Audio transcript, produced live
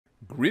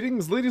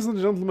Greetings, ladies and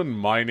gentlemen,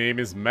 my name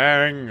is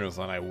Mangs,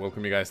 and I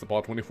welcome you guys to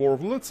part 24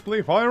 of Let's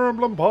Play Fire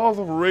Emblem Path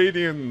of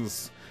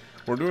Radiance.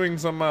 We're doing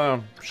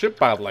some ship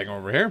battling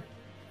over here.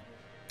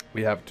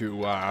 We have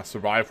to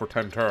survive for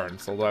 10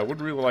 turns, although I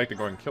would really like to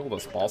go and kill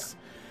this boss.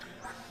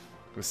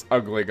 This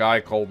ugly guy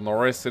called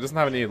Norris. He doesn't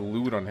have any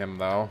loot on him,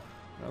 though.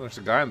 Oh, there's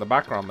a guy in the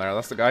background there.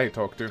 That's the guy he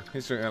talked to.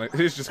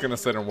 He's just gonna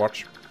sit and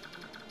watch.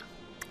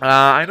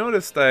 I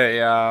noticed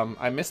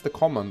I missed a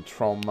comment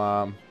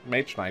from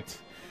Mage Knight,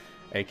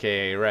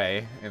 aka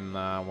Ray, in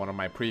one of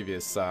my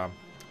previous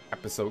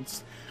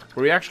episodes,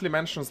 where he actually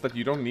mentions that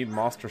you don't need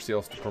Master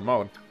Seals to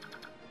promote.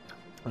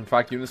 In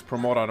fact, units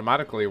promote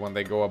automatically when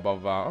they go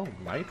above, oh,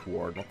 Night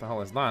Ward, what the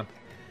hell is that?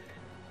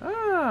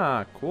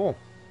 Ah, cool.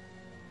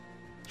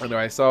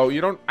 Anyway, so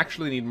you don't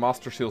actually need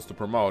Master Seals to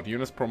promote.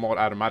 Units promote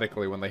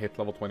automatically when they hit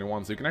level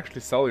 21, so you can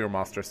actually sell your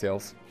Master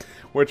Seals.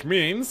 Which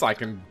means I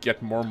can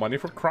get more money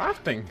for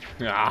crafting.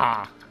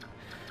 Ah!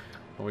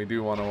 We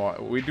do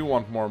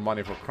want more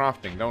money for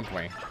crafting, don't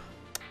we?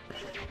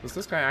 Does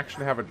this guy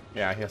actually have a...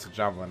 Yeah, he has a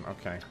javelin.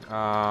 Okay.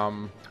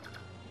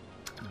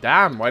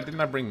 Damn, why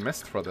didn't I bring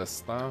mist for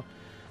this? That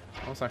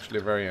was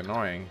actually very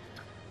annoying.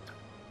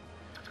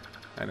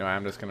 Anyway,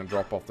 I'm just gonna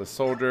drop off this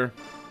soldier.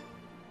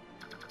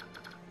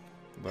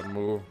 Then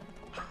move.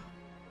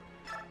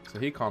 So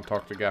he can't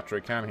talk to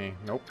Gatry, can he?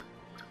 Nope.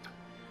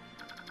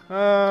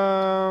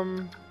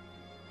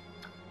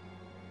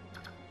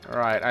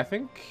 Alright, I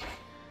think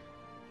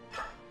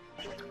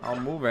I'll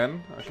move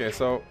in. Okay,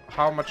 so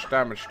how much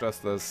damage does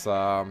this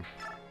guy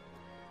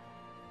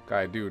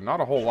do? Not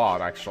a whole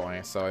lot,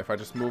 actually. So if I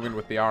just move in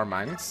with the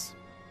Armangs.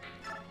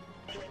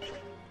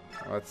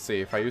 Let's see,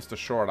 if I use the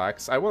short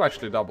axe, I will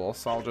actually double,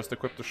 so I'll just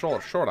equip the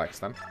short axe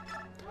then.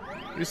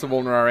 Use the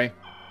vulnerary.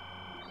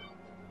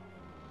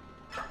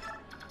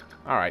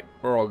 Alright,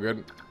 we're all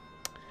good.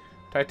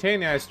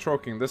 Titania is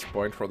choking this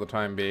point for the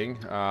time being.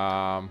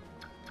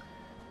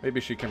 Maybe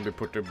she can be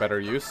put to better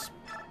use.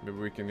 Maybe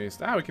we can use...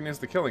 we can use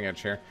the killing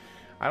edge here.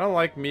 I don't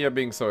like Mia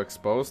being so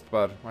exposed,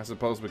 but I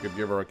suppose we could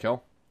give her a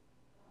kill.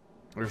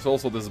 There's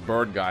also this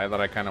bird guy that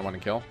I kind of want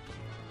to kill.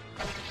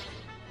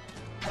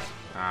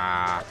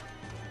 Ah.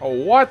 Oh,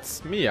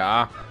 what?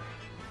 Mia?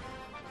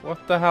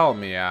 What the hell,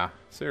 Mia?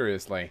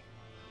 Seriously.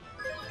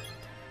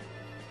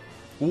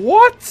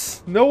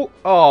 What? No.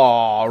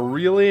 Oh,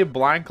 really?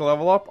 Blank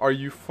level up? Are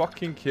you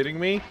fucking kidding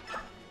me?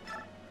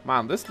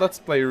 Man, this Let's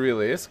Play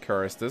really is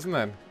cursed, isn't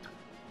it?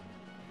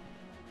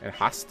 It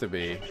has to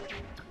be.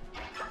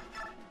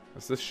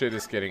 This shit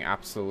is getting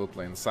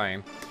absolutely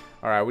insane.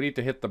 Alright, we need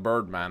to hit the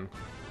Birdman.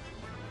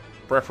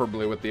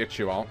 Preferably with the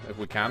Ichiwal, if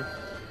we can.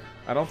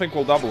 I don't think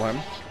we'll double him.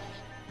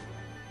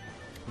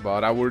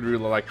 But I would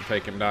really like to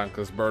take him down,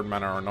 because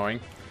Birdmen are annoying.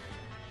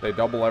 They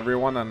double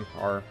everyone and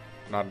are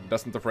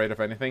doesn't afraid of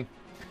anything.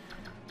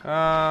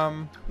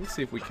 Let's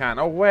see if we can.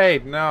 Oh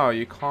wait, no,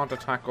 you can't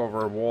attack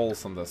over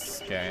walls in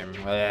this game.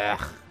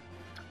 Ugh.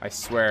 I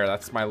swear,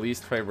 that's my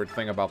least favorite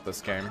thing about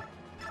this game.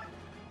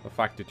 The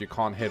fact that you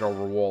can't hit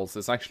over walls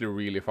is actually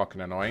really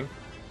fucking annoying.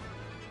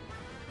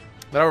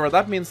 However,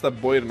 that means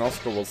that Boyd and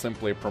Oscar will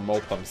simply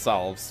promote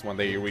themselves when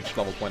they reach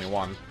level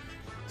 21.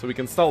 So we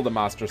can sell the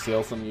Master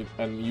Seals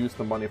and use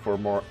the money for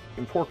more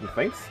important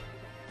things.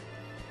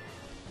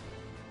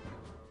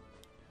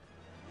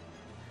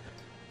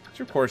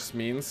 Which of course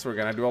means we're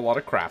gonna do a lot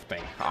of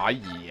crafting. Ah,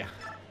 yeah.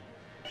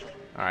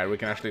 Alright, we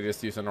can actually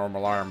just use a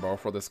normal iron bow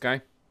for this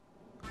guy.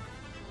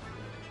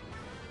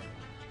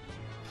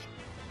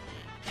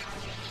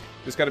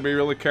 Just gotta be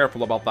really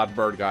careful about that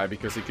bird guy,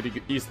 because he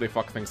could easily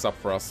fuck things up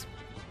for us.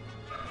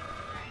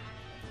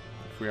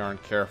 If we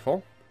aren't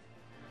careful.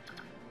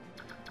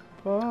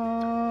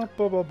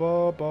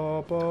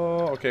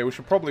 Okay, we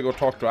should probably go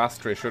talk to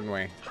Astrid, shouldn't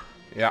we?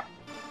 Yeah.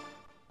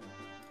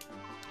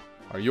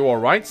 Are you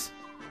alright?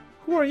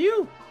 Who are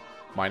you?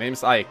 My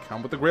name's Ike.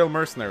 I'm with the Grail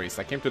Mercenaries.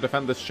 I came to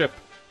defend this ship,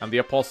 and the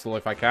Apostle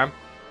if I can.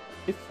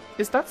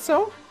 Is that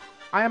so?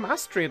 I am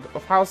Astrid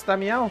of House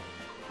Damiel.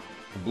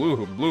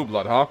 Blue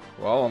blood, huh?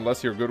 Well,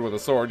 unless you're good with a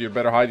sword, you'd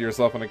better hide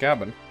yourself in a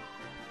cabin.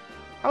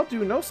 I'll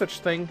do no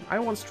such thing. I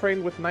once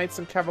trained with knights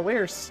and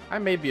cavaliers. I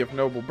may be of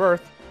noble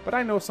birth, but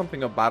I know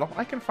something of battle.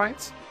 I can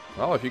fight.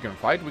 Well, if you can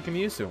fight, we can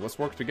use you. Let's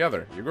work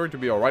together. You're going to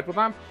be alright with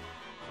that?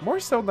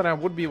 More so than I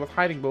would be with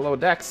hiding below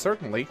decks,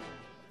 certainly.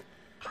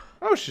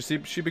 Oh,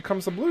 she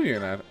becomes a blue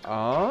unit.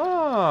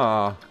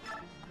 Ah.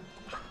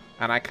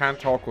 And I can't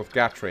talk with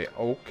Gatry.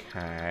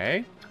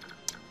 Okay.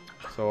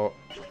 So,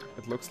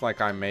 it looks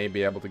like I may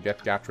be able to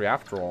get Gatry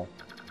after all.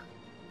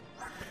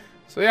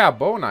 So yeah,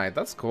 Bow Knight,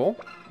 that's cool.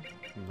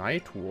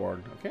 Night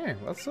Ward. Okay,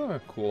 that's a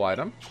cool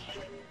item.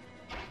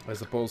 I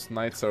suppose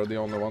knights are the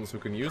only ones who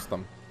can use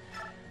them.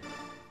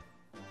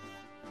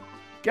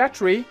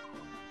 Gatry?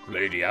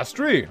 Lady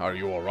Astrid, are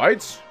you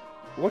alright?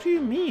 What do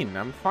you mean?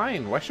 I'm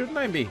fine. Why shouldn't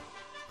I be?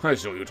 I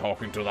saw you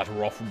talking to that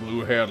rough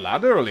blue-haired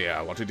lad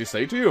earlier. What did he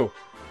say to you?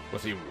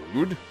 Was he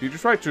rude? Did he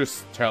try to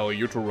tell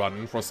you to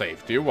run for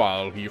safety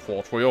while he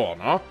fought for your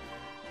honor?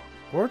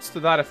 Words to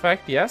that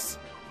effect, yes.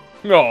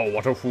 Oh,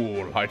 what a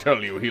fool. I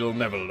tell you, he'll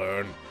never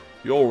learn.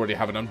 You already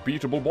have an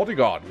unbeatable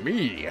bodyguard,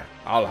 me.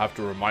 I'll have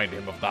to remind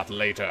him of that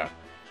later.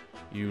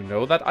 You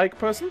know that Ike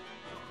person?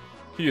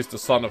 He is the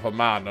son of a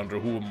man under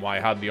whom I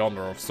had the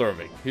honor of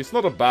serving. He's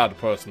not a bad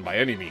person by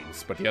any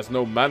means, but he has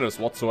no manners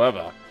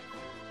whatsoever.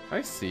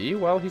 I see.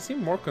 Well, he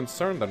seemed more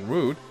concerned than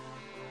rude.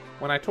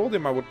 When I told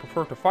him I would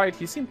prefer to fight,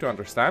 he seemed to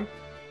understand.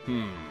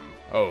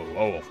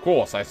 Oh, of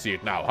course, I see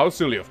it now. How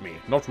silly of me.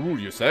 Not rude,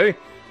 you say?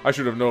 I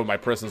should have known my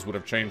presence would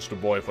have changed the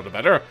boy for the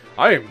better.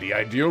 I am the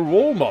ideal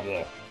role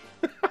model.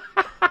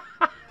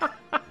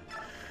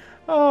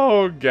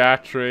 Oh,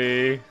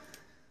 Gatry.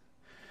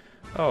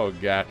 Oh,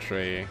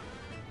 Gatry.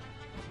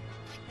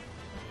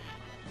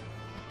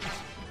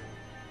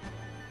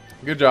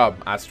 Good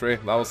job, Astray.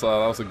 That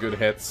was a good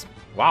hit.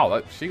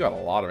 Wow, she got a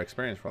lot of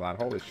experience for that.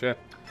 Holy shit.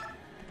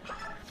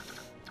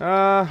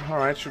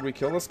 Alright, should we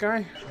kill this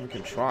guy? We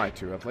can try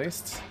to, at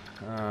least.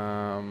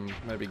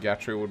 Maybe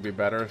Gatry would be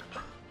better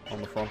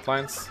on the front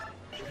lines.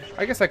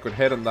 I guess I could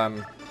hit and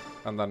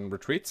then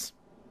retreats.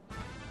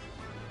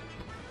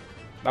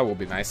 That would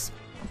be nice.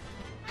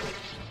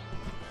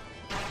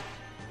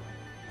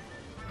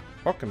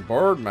 Fucking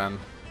bird, man.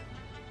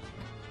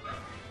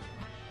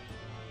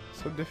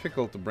 So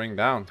difficult to bring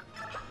down.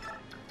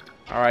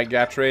 Alright,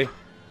 Gatry.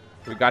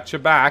 We got you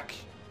back.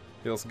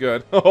 Feels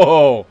good.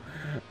 Oh!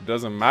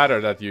 Doesn't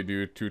matter that you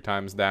do 2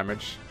 times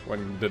damage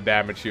when the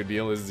damage you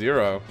deal is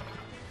 0.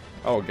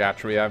 Oh,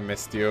 Gatry, I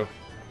missed you.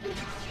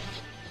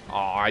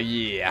 Aw,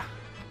 yeah.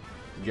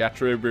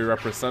 Gatry be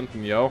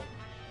representing, yo.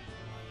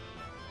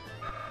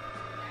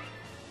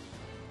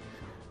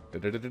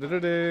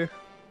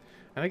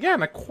 And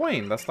again, a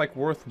coin. That's like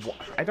worth...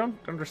 I don't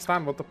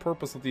understand what the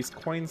purpose of these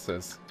coins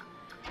is.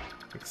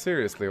 Like,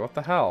 seriously, what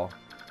the hell?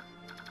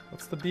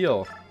 What's the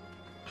deal?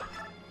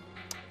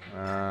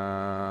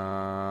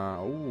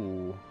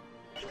 Ooh.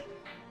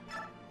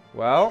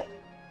 Well,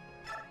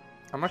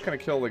 I'm not gonna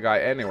kill the guy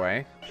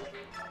anyway.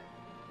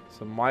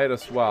 So might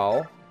as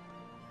well.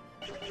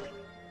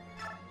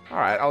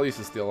 Alright, I'll use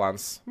the Steel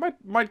Lance.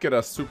 Might get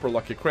a super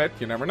lucky crit,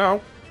 you never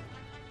know.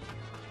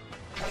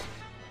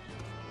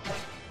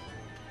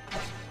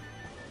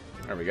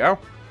 There we go.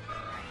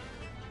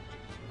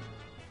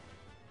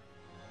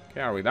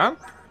 Okay, are we done?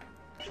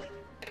 I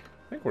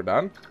think we're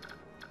done.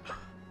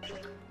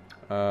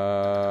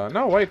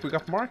 No, wait, we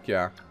got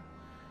Markia.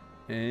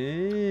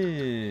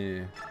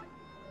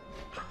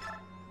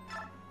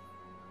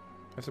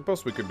 I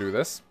suppose we could do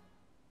this.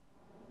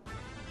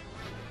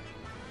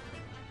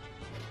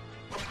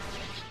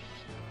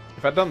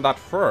 If I'd done that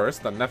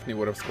first, then Nefni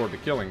would have scored the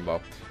killing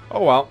blow.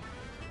 Oh well.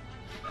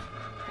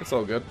 It's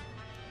all good.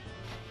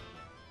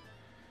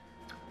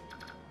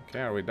 Okay,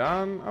 are we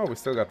done? Oh, we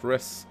still got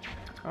Riss.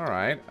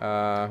 Alright,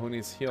 who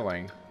needs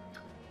healing?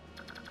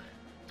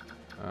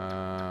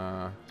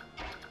 I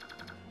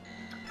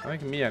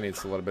think Mia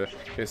needs a little bit.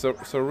 Okay, so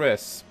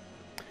Riss.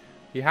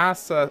 He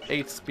has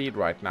 8 speed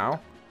right now.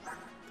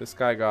 This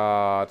guy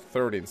got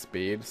 13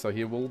 speed, so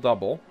he will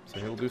double. So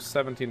he'll do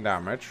 17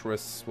 damage.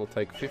 Riss will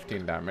take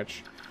 15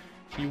 damage.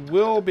 He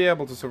will be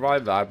able to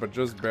survive that, but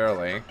just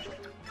barely.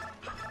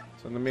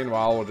 So in the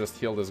meanwhile, we'll just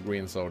heal this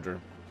green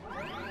soldier.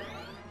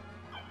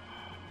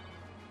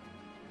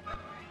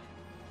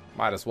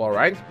 Might as well,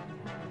 right?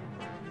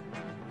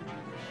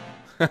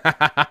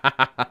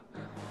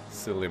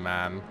 Silly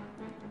man.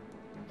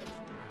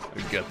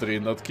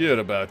 Gatry not care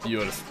about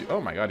yours.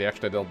 Oh my god, he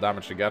actually dealt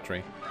damage to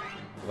Gatry.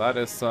 That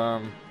is,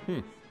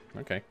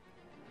 okay.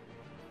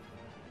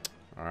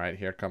 Alright,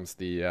 here comes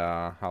the,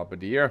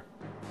 Halberdier.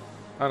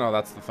 Oh no,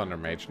 that's the Thunder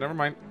Mage. Never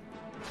mind.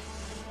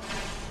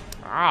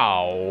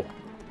 Ow.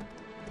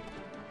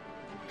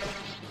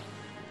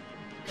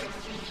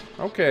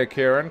 Okay,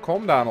 Karen,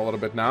 calm down a little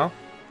bit now.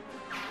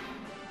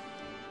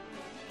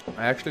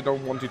 I actually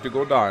don't want you to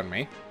go down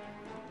me.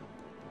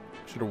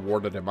 Should have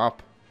warded him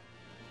up.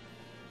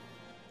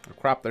 Oh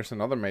crap, there's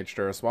another mage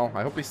there as well.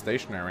 I hope he's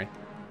stationary.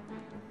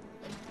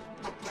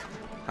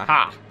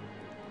 Haha!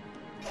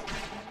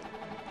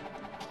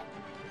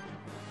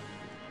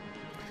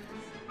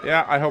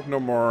 Yeah, I hope no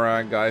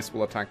more guys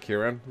will attack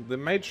Kieran. The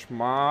mage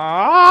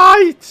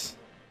might!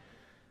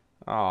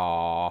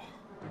 Aww.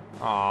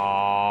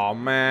 Aww,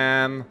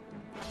 man.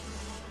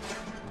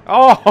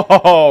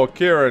 Oh,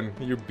 Kieran,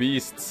 you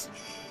beasts.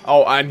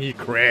 Oh, and he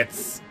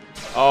crits.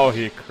 Oh,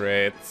 he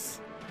crits.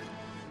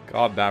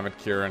 God damn it,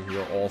 Kieran,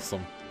 you're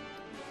awesome.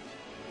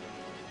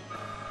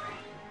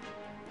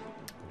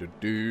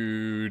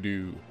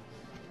 Do-do-do.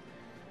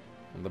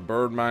 And the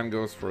Birdman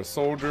goes for a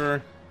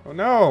soldier. Oh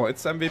no,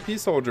 it's MVP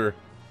soldier.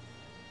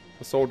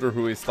 A soldier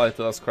who is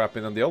slightly less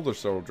crappy than the older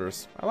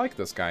soldiers. I like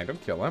this guy,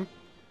 don't kill him.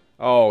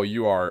 Oh,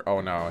 you are...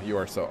 Oh no, you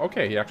are so...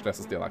 Okay, he actually has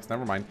a steel axe,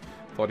 never mind.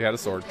 Thought he had a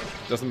sword.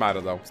 Doesn't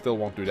matter though, still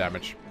won't do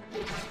damage.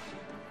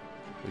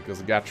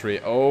 Because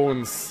Gatry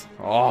owns...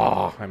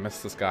 Oh, I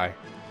missed this guy.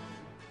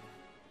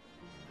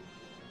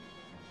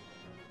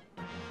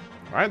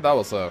 Alright, that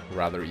was a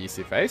rather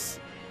easy face.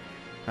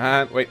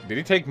 And, wait, did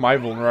he take my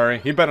vulnerary?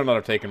 He better not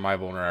have taken my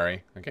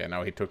vulnerary. Okay,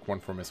 no, he took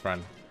one from his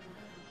friend.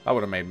 That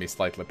would have made me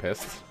slightly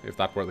pissed, if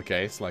that were the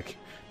case. Like,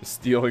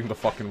 stealing the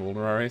fucking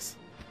vulneraries.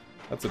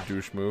 That's a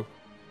douche move.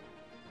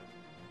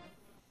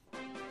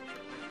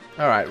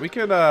 Alright, we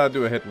could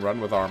do a hit and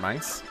run with our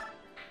Manx.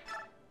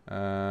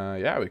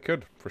 Yeah, we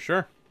could, for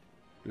sure.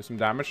 Do some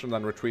damage and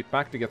then retreat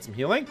back to get some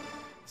healing.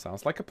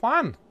 Sounds like a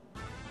plan.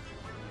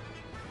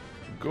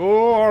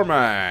 Go,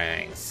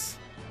 Armangs!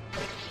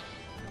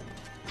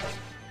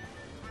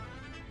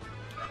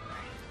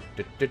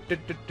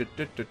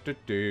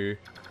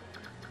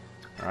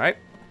 Alright.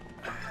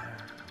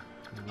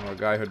 Another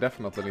guy who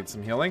definitely needs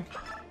some healing.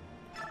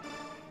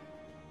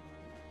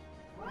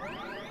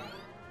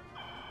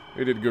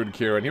 You did good,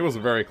 Kieran. He was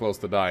very close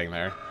to dying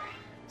there.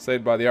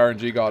 Saved by the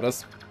RNG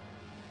goddess.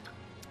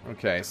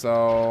 Okay,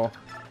 so...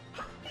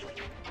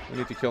 we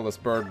need to kill this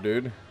bird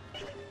dude.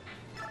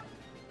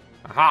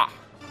 Aha!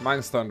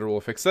 Mind's Thunder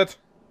will fix it.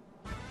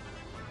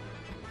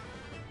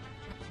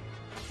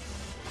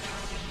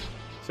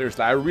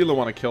 Seriously, I really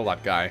want to kill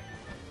that guy.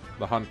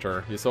 The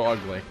hunter. He's so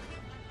ugly.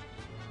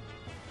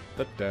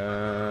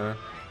 Da-da.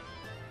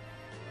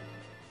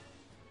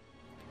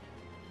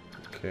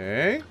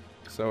 Okay.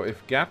 So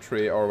if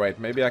Gatry... or wait,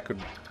 maybe I could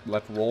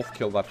let Rolf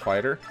kill that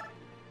fighter.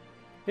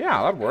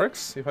 Yeah, that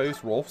works. If I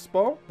use Rolf's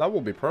bow, that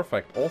will be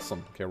perfect.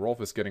 Awesome. Okay,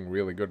 Rolf is getting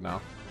really good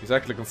now. He's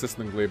actually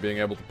consistently being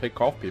able to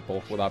pick off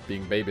people without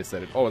being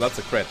babysitted. Oh, that's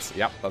a crit.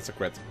 Yep, that's a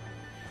crit.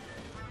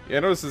 Yeah,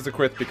 notice it's a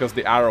crit because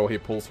the arrow he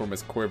pulls from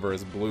his quiver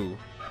is blue.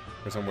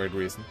 For some weird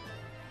reason.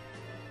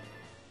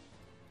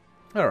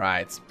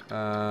 Alright.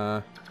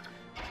 So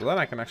then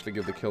I can actually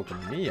give the kill to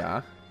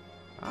Mia.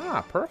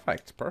 Ah,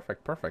 perfect.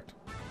 Perfect, perfect.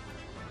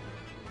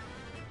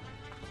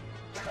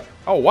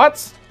 Oh,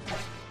 what?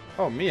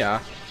 Oh, Mia.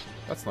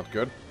 That's not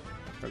good.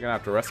 We're gonna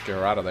have to rescue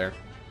her out of there.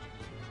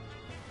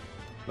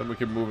 Then we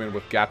can move in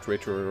with Gatry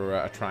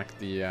to attract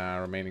the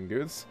remaining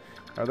dudes.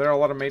 Are there a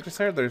lot of mages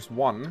here? There's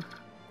one.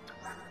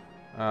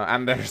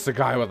 And there's a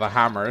guy with a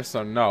hammer,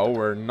 so no,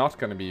 we're not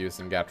gonna be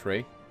using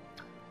Gatry.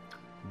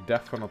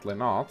 Definitely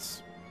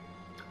not.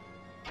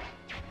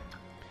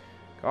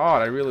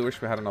 God, I really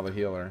wish we had another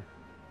healer.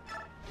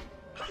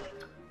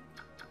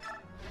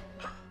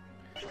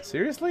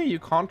 Seriously? You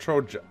can't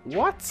throw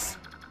what?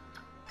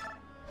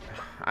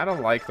 I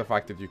don't like the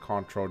fact that you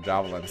can't throw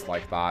javelins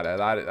like that.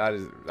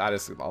 That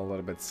is a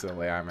little bit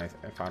silly,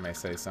 if I may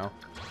say so.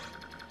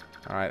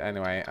 Alright,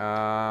 anyway.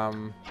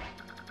 I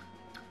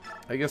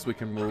guess we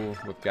can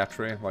move with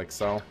Gatry, like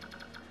so.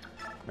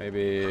 Maybe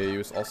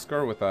use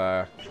Oscar with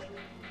a...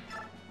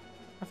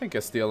 I think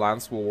a Steel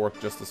Lance will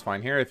work just as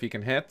fine here if he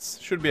can hit.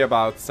 Should be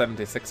about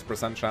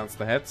 76% chance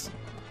to hit.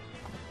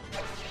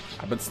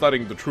 I've been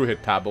studying the true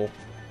hit table.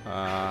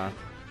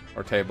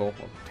 Or table.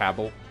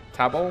 Table?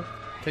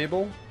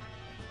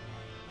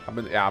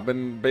 I've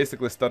been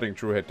basically studying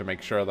true hit to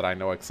make sure that I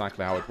know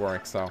exactly how it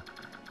works, so...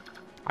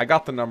 I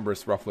got the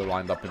numbers roughly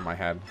lined up in my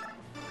head.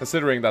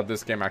 Considering that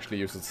this game actually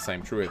uses the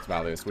same true hit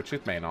values, which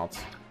it may not.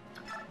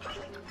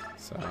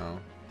 So...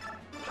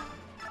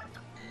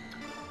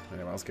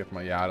 anyway, let's get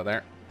my out of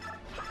there.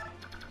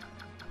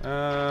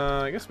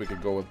 I guess we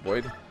could go with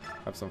Void.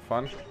 Have some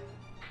fun.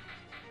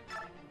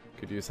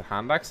 Could use a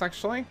hand axe,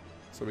 actually.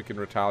 So we can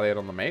retaliate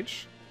on the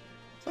mage.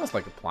 Sounds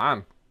like a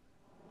plan.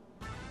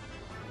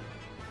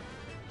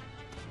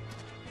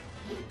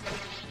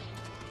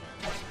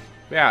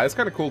 Yeah, it's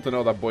kind of cool to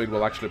know that Boyd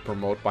will actually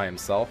promote by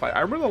himself. I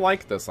really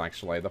like this,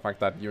 actually, the fact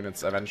that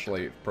units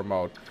eventually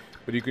promote.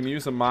 But you can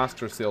use a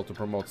Master Seal to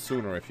promote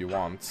sooner if you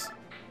want.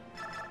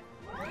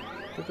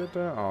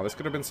 Oh, this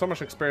could have been so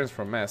much experience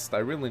from Mist. I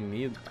really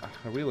needed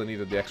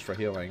the extra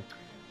healing.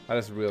 That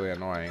is really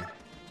annoying.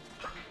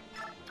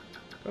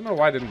 Don't know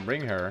why I didn't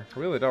bring her. I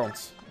really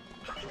don't.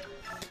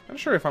 I'm not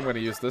sure if I'm going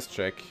to use this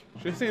chick.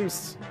 She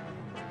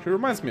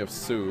reminds me of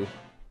Sue.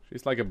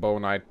 She's like a bow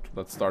knight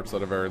that starts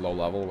at a very low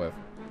level with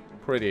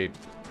pretty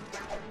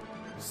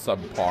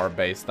subpar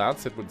base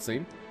stats, it would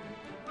seem.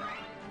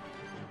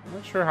 I'm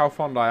not sure how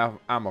fond I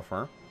am of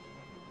her.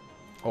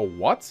 Oh,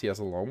 what? He has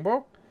a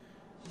longbow?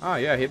 Ah,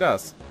 yeah, he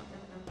does.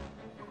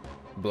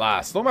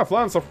 Blast! All my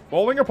plans are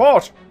falling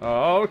apart!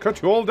 I'll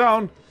cut you all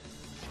down!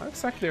 How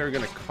exactly are you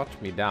gonna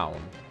cut me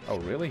down? Oh,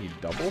 really? He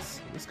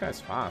doubles? This guy's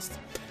fast.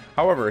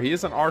 However, he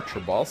is an archer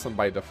boss, and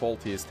by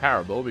default he is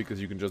terrible,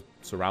 because you can just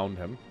surround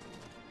him.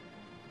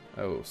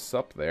 Oh,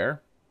 sup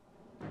there.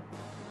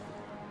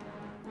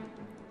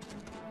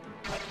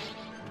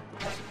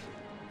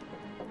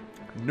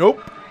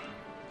 Nope!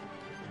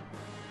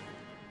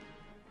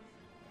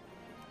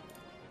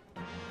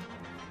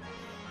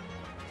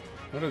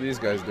 What are these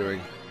guys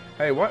doing?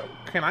 Hey, what?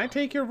 Can I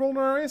take your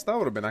vulneraries? That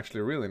would have been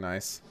actually really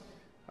nice.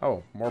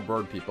 Oh, more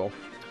bird people.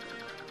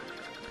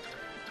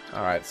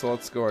 Alright, so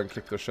let's go and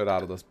kick the shit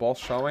out of this boss,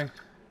 shall we?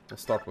 We'll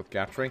start with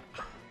Gatry.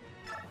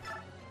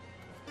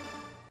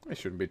 It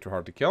shouldn't be too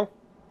hard to kill.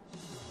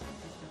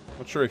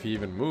 Not sure if he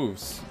even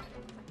moves.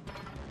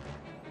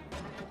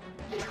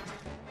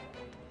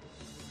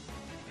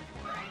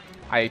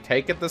 I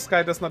take it this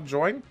guy does not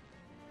join?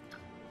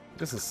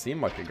 Doesn't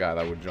seem like a guy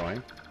that would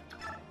join.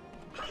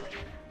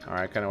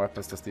 Alright, what kind of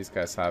weapons does these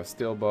guys have?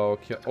 Steel bow,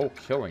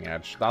 Killing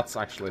Edge. That's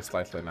actually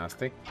slightly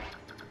nasty.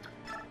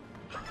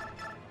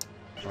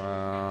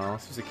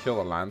 Let's use a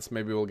killer lance.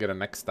 Maybe we'll get a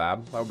next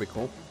stab. That would be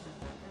cool.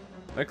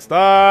 Next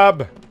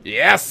stab!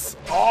 Yes!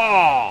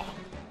 Oh!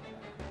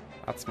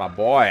 That's my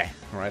boy.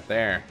 Right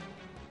there.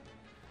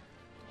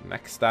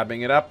 Next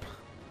stabbing it up.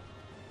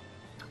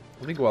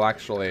 I think we'll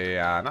actually...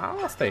 no,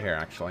 I'll stay here,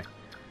 actually.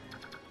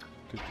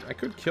 I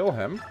could kill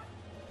him.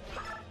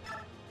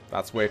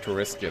 That's way too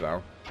risky,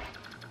 though.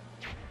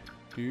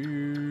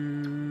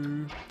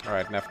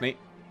 Alright, Nefni.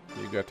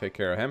 You go take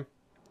care of him.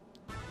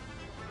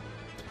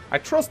 I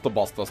trust the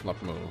boss does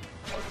not move.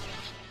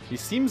 He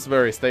seems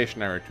very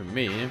stationary to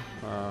me.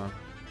 I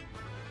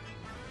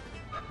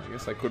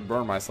guess I could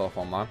burn myself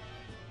on that.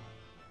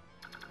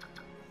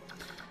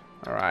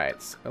 Alright,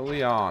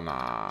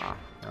 Ileana.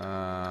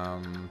 I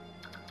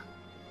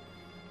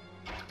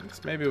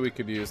guess maybe we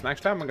could use...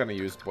 Next time I'm gonna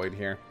use Boyd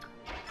here.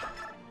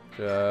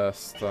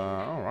 Just... oh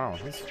wow,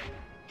 he's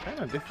kind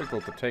of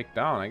difficult to take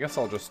down. I guess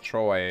I'll just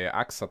throw a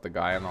axe at the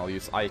guy and I'll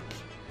use Ike.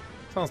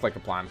 Sounds like a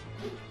plan.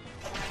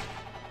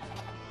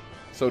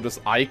 So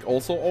does Ike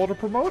also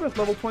auto-promote at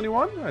level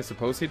 21? I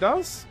suppose he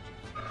does.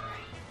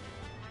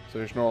 So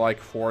there's no like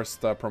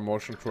forced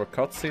promotion through a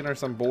cutscene or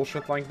some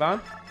bullshit like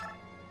that.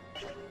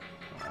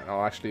 Alright,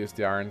 I'll actually use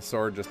the iron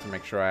sword just to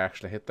make sure I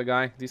actually hit the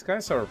guy. These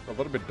guys are a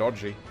little bit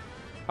dodgy.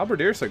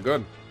 Halberdiers are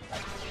good.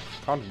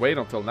 Can't wait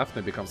until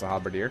Nefni becomes a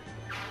halberdier.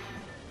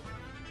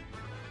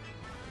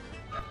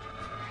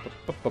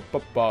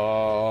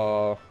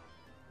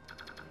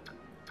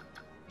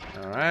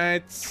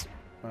 Alright.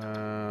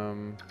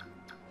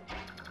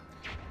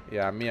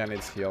 Yeah, Mia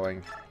needs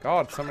healing.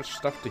 God, so much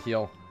stuff to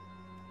heal.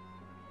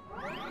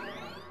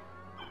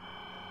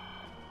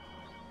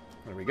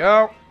 There we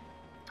go.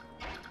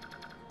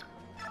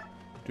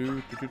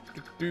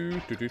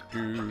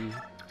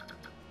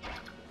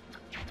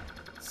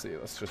 Let's see,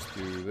 let's just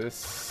do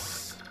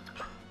this.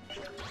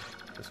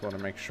 Just want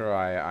to make sure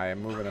I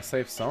move in a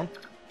safe zone.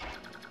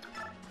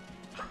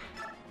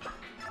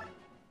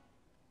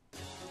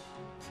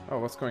 Oh,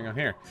 what's going on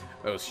here?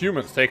 Those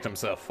humans take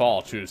themselves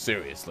far too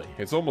seriously.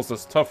 It's almost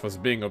as tough as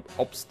being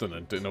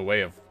obstinate in a way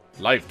of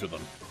life to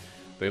them.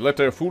 They let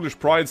their foolish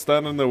pride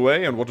stand in their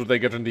way, and what do they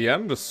get in the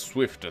end? A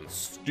swift and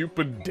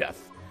stupid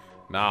death.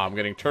 Now I'm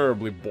getting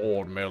terribly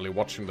bored merely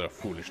watching their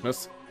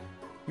foolishness.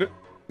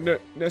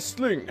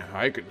 Nestling,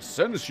 I can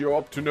sense you're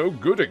up to no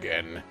good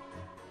again.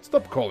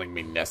 Stop calling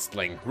me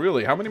Nestling.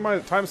 Really, how many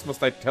times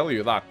must I tell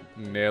you that,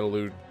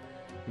 Nelucci?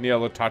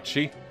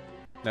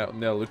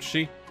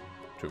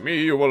 To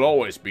me, you will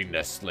always be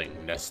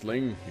Nestling.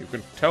 Nestling, you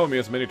can tell me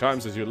as many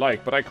times as you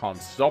like, but I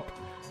can't stop.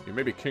 You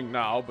may be king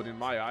now, but in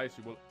my eyes,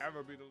 you will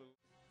ever be the little...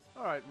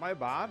 Alright, my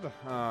bad.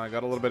 I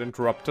got a little bit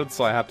interrupted,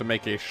 so I had to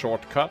make a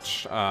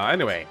shortcut.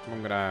 Anyway,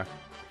 I'm gonna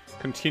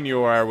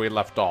continue where we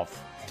left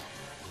off.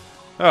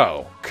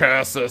 Oh,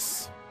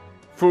 curses.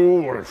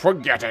 Fool,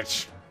 forget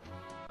it.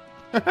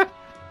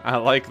 I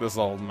like this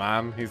old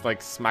man. He's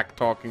like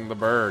smack-talking the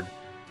bird.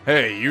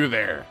 Hey, you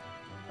there.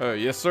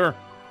 Yes, sir?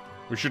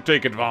 We should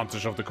take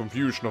advantage of the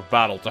confusion of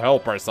battle to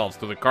help ourselves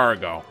to the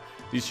cargo.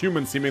 These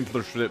humans seem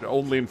interested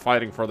only in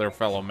fighting for their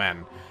fellow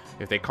men.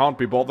 If they can't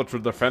be bothered to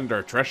defend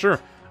their treasure,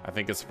 I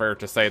think it's fair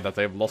to say that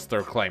they've lost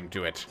their claim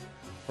to it.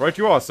 Right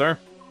you are, sir.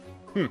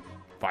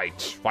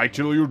 Fight. Fight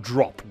till you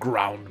drop,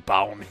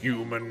 ground-bound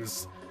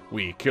humans.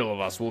 We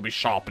Killovas will be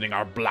sharpening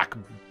our black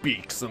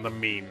beaks in the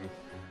mean.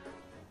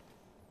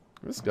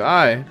 This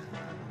guy.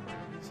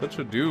 Such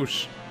a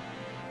douche.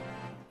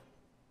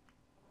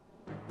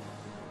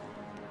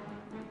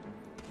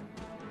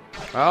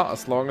 Well,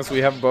 as long as we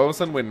have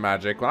bows and wind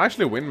magic. Well,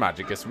 actually, wind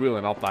magic is really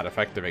not that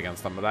effective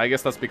against them, but I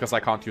guess that's because I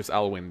can't use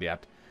Elwind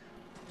yet.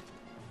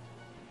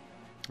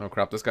 Oh,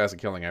 crap, this guy's a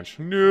killing edge.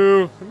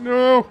 No,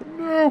 no,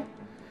 no.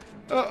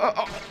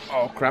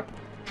 Oh, crap.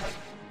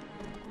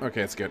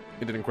 Okay, it's good.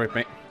 He didn't crit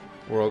me.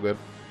 We're all good.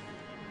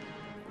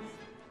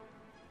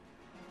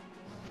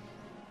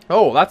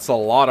 Oh, that's a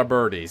lot of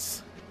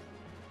birdies.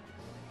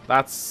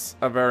 That's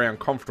a very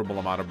uncomfortable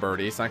amount of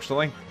birdies,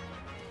 actually.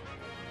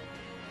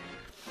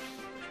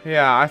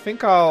 Yeah, I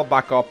think I'll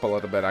back up a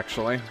little bit,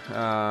 actually.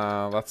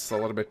 That's a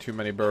little bit too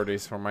many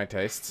birdies for my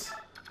tastes.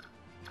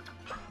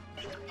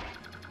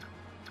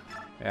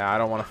 Yeah, I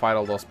don't want to fight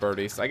all those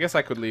birdies. I guess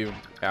I could leave...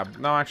 Yeah,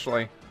 no,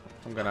 actually.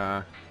 I'm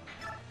gonna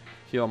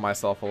heal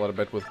myself a little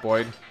bit with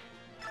Boyd.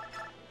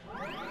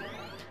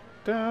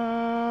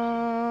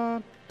 Da,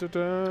 da,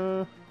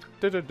 da,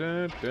 da, da,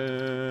 da,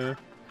 da.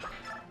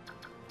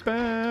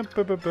 Ba,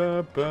 ba, ba,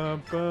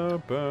 ba,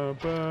 ba, ba,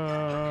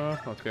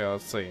 ba. Okay,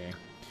 let's see.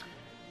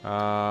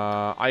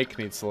 Ike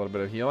needs a little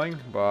bit of healing,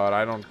 but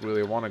I don't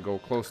really want to go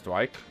close to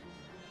Ike.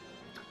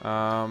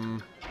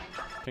 Can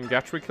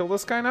Gatry kill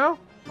this guy now?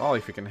 Well,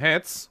 if he can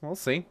hit, we'll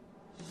see.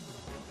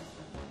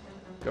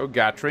 Go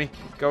Gatry.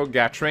 Go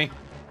Gatry.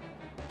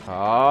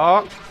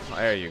 Oh,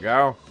 there you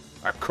go.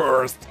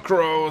 Accursed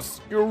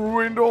crows, you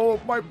ruined all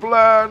of my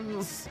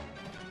plans.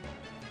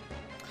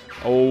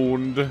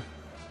 Owned.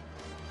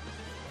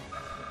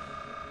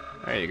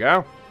 There you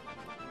go.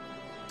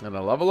 And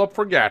a level up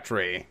for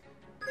Gatry.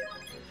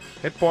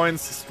 Hit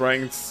points,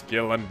 strength,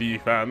 skill, and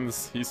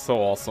defense. He's so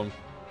awesome.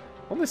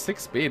 Only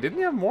 6 speed. Didn't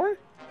he have more?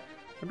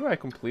 Or do I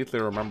completely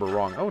remember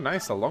wrong? Oh,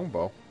 nice, a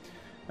longbow.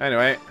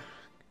 Anyway,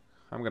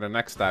 I'm gonna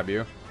next stab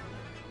you.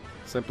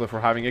 Simply for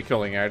having a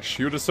killing edge.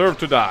 You deserve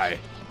to die.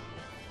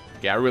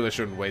 Yeah, I really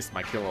shouldn't waste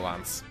my killer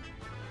lance.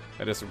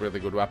 It is a really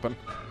good weapon.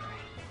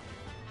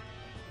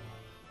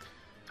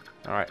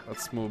 Alright,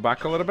 let's move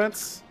back a little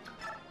bit.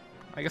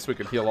 I guess we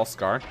could heal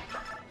Oscar.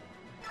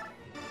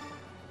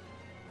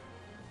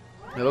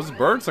 Yeah, those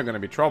birds are gonna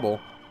be trouble.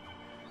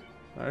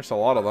 There's a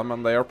lot of them,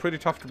 and they are pretty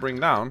tough to bring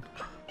down.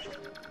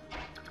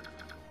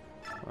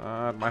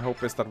 My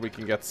hope is that we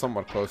can get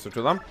somewhat closer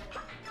to them.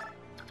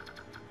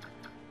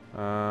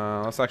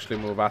 Let's actually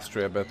move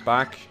Astrid a bit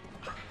back.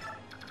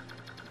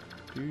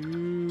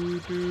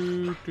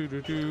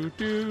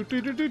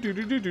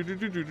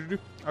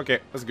 Okay,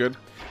 that's good.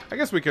 I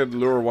guess we could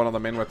lure one of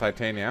them in with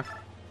Titania.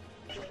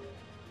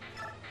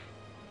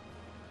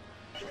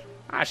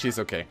 Ah, she's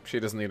okay. She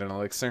doesn't need an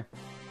elixir.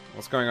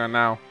 What's going on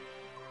now?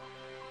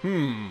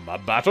 A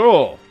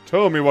battle!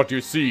 Tell me what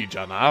you see,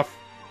 Janaf.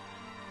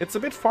 It's a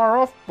bit far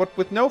off, but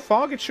with no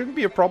fog it shouldn't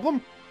be a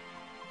problem.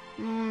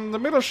 The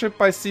middle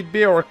ship I see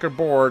Beork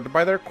aboard.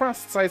 By their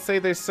crests I say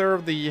they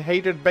serve the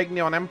hated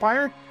Begnion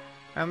Empire.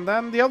 And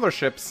then the other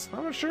ships.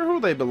 I'm not sure who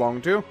they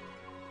belong to.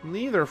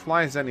 Neither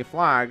flies any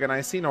flag, and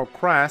I see no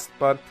crest,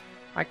 but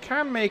I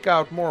can make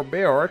out more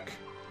Beork.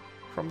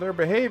 From their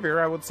behavior,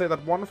 I would say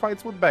that one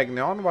fights with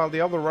Begnion, while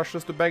the other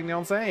rushes to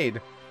Begnion's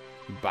aid.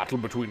 Battle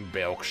between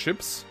Beork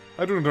ships?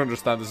 I don't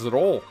understand this at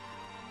all.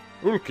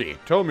 Ulki,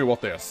 tell me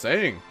what they are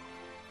saying.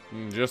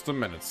 Just a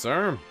minute,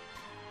 sir.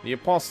 The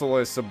Apostle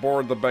is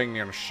aboard the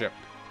Begnion ship,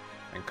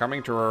 and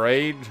coming to her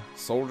aid,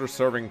 soldiers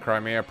serving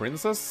Crimea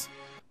Princess.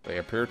 They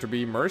appear to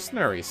be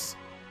mercenaries.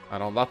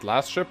 And on that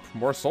last ship,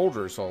 more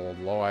soldiers,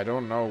 although I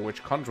don't know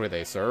which country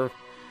they serve.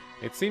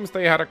 It seems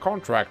they had a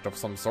contract of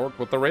some sort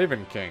with the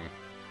Raven King.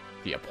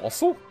 The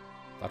Apostle?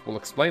 That will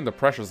explain the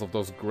pressures of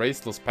those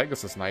graceless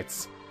Pegasus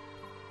Knights.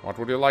 What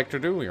would you like to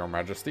do, your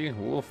majesty?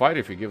 We will fight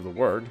if you give the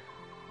word.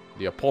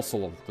 The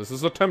Apostle, this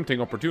is a tempting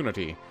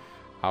opportunity.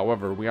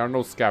 However, we are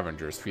no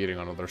scavengers feeding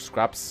on other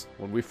scraps.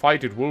 When we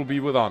fight, it will be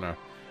with honor.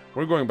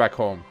 We're going back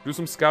home. Do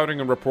some scouting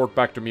and report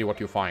back to me what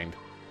you find.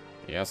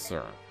 Yes,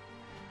 sir.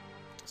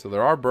 So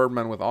there are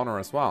birdmen with honor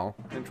as well.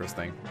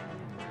 Interesting.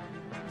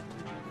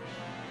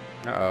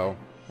 Uh-oh.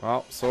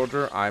 Well,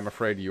 soldier, I'm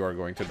afraid you are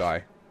going to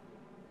die.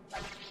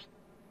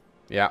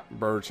 Yeah,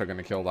 birds are going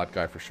to kill that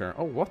guy for sure.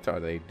 Oh, what are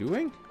they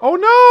doing? Oh,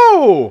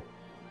 no!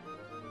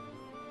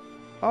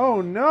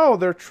 Oh, no.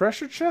 There are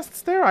treasure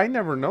chests there? I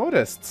never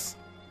noticed.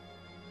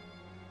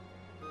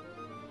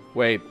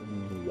 Wait,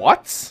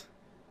 what?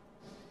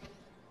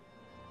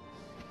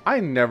 I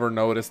never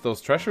noticed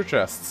those treasure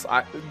chests.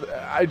 I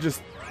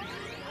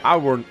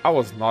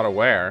was not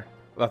aware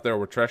that there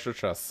were treasure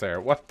chests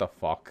there. What the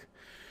fuck?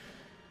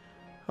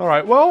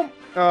 Alright, well,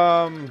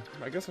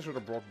 I guess I should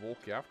have brought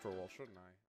Volky after all, shouldn't I?